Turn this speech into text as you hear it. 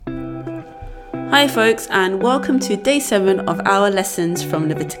Hi folks, and welcome to day 7 of our lessons from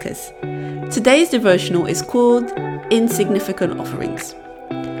Leviticus. Today's devotional is called Insignificant Offerings.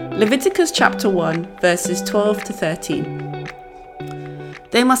 Leviticus chapter 1 verses 12 to 13.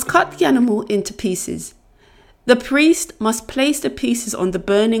 They must cut the animal into pieces. The priest must place the pieces on the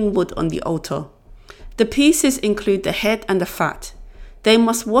burning wood on the altar. The pieces include the head and the fat. They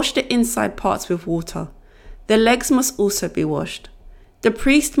must wash the inside parts with water. The legs must also be washed. The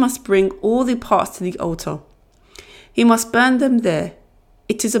priest must bring all the parts to the altar. He must burn them there.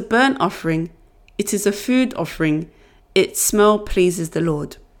 It is a burnt offering. It is a food offering. Its smell pleases the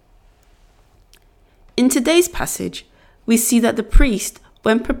Lord. In today's passage, we see that the priest,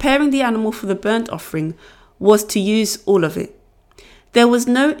 when preparing the animal for the burnt offering, was to use all of it. There was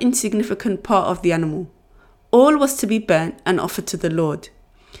no insignificant part of the animal. All was to be burnt and offered to the Lord.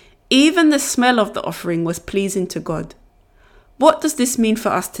 Even the smell of the offering was pleasing to God. What does this mean for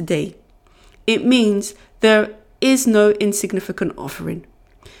us today? It means there is no insignificant offering.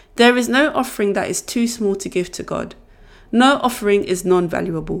 There is no offering that is too small to give to God. No offering is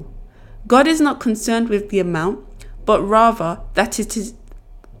non-valuable. God is not concerned with the amount, but rather that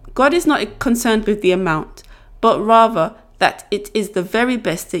it is the very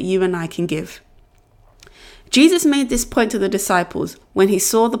best that you and I can give. Jesus made this point to the disciples when he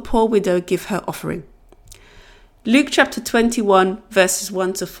saw the poor widow give her offering. Luke chapter 21 verses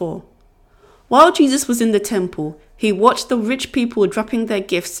 1 to 4. While Jesus was in the temple, he watched the rich people dropping their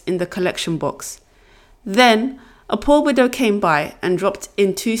gifts in the collection box. Then a poor widow came by and dropped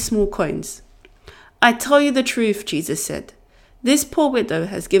in 2 small coins. "I tell you the truth," Jesus said. "This poor widow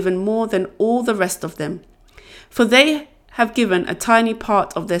has given more than all the rest of them. For they have given a tiny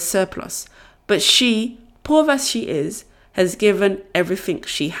part of their surplus, but she, poor as she is, has given everything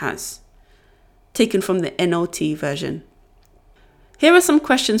she has." Taken from the NLT version. Here are some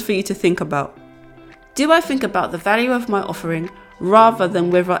questions for you to think about. Do I think about the value of my offering rather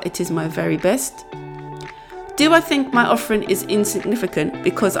than whether it is my very best? Do I think my offering is insignificant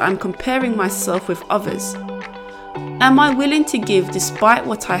because I'm comparing myself with others? Am I willing to give despite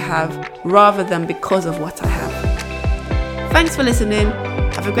what I have rather than because of what I have? Thanks for listening.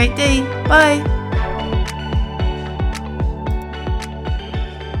 Have a great day. Bye.